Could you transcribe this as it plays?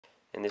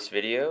In this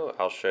video,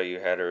 I'll show you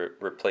how to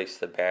replace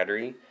the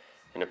battery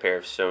in a pair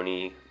of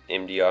Sony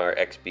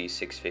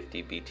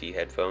MDR-XB650BT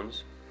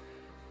headphones.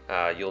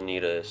 You'll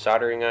need a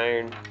soldering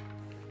iron,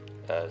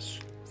 a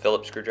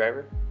Phillips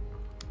screwdriver,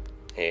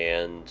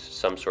 and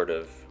some sort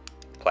of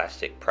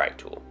plastic pry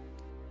tool.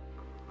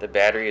 The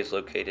battery is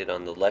located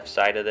on the left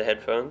side of the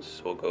headphones,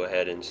 so we'll go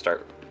ahead and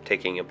start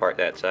taking apart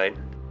that side.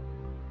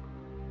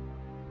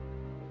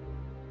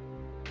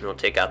 And we'll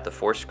take out the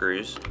 4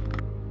 screws.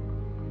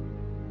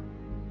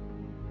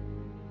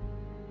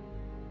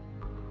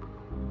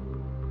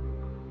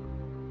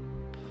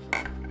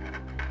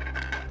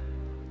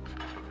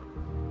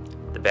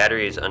 The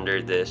battery is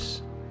under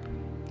this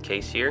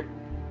case here.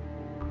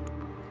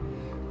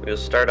 We'll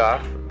start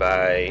off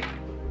by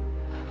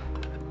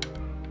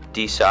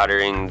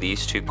desoldering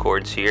these 2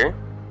 cords here,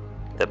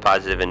 the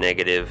positive and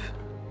negative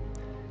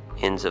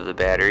ends of the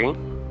battery.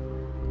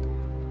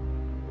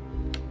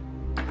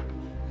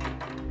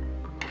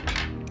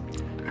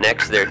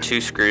 Next, there are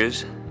 3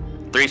 screws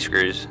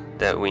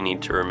that we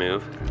need to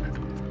remove.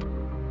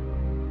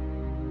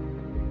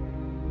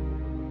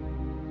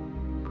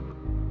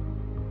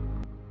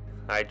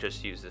 I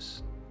just use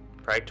this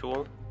pry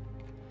tool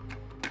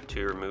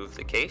to remove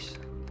the case.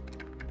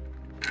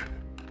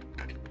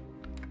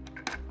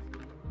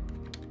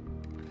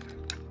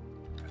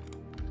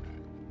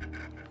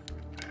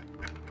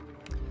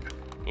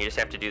 You just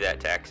have to do that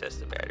to access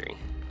the battery.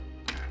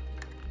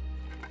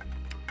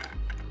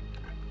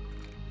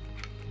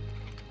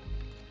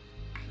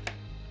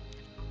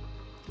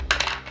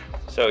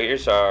 So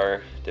here's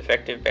our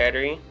defective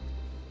battery.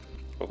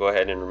 We'll go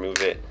ahead and remove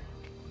it.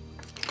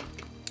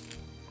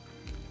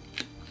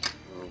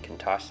 We can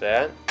toss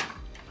that.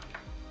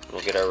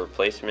 We'll get our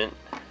replacement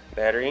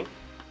battery.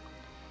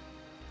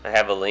 I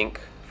have a link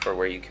for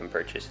where you can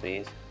purchase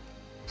these.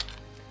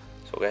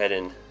 So we'll go ahead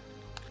and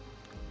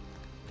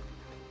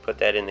put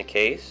that in the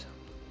case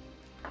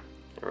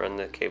and run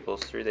the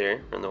cables through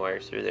there, run the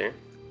wires through there.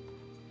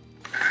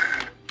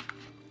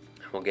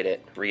 We'll get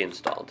it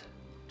reinstalled.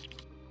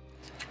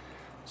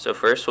 So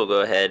first we'll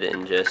go ahead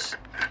and just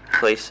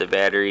place the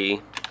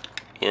battery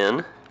in.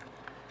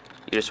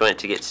 You just want it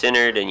to get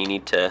centered, and you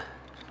need to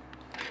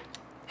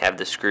have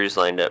the screws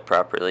lined up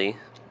properly.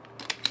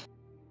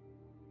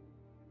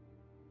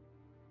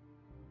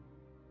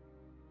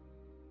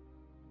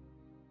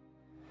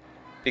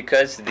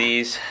 Because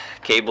these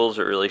cables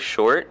are really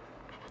short,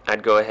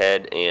 I'd go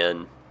ahead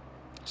and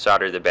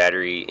solder the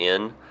battery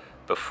in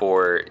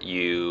before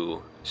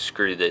you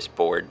screw this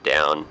board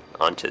down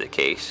onto the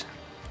case.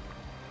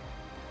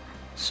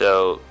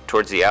 So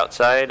towards the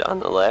outside on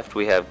the left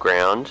we have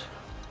ground,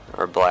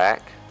 or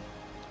black,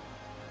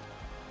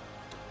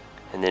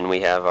 and then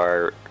we have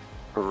our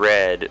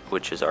red,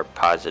 which is our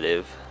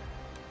positive.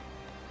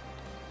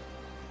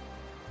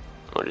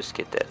 We'll just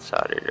get that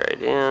soldered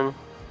right in.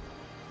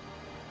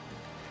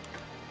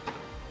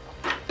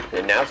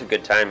 And now's a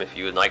good time, if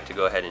you would like to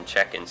go ahead and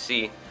check and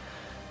see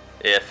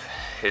if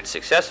it's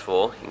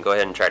successful, you can go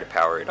ahead and try to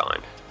power it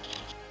on.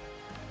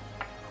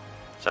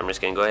 So I'm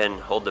just going to go ahead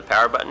and hold the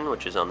power button,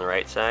 which is on the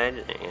right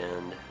side,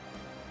 and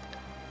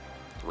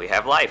we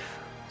have life.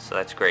 So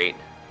that's great.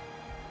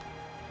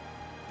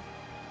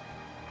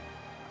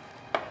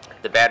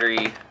 The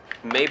battery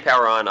may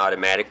power on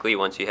automatically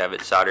once you have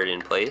it soldered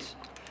in place,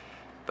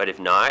 but if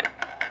not,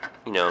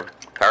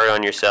 power it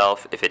on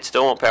yourself. If it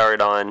still won't power it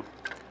on,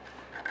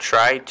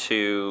 try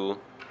to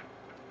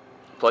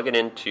plug it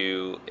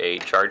into a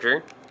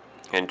charger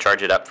and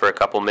charge it up for a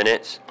couple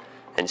minutes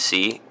and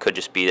see. Could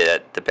just be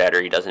that the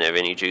battery doesn't have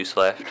any juice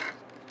left.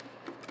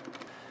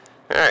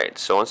 Alright,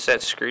 so once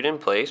that's screwed in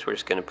place, we're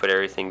just going to put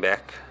everything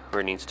back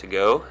where it needs to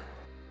go.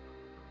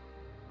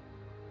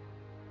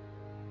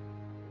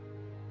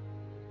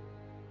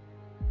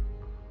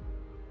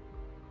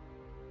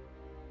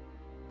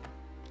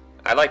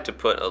 I like to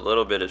put a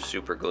little bit of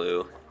super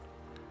glue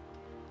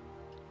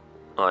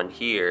on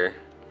here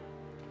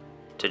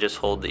to just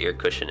hold the ear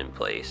cushion in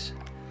place,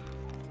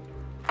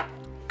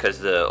 because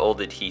the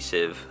old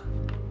adhesive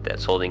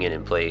that's holding it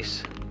in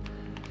place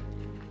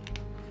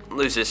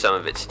loses some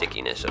of its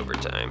stickiness over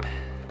time.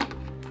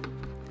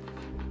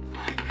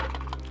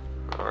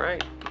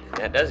 Alright, and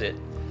that does it.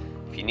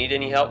 If you need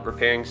any help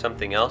repairing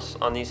something else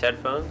on these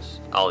headphones,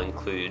 I'll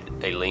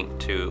include a link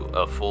to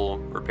a full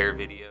repair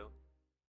video.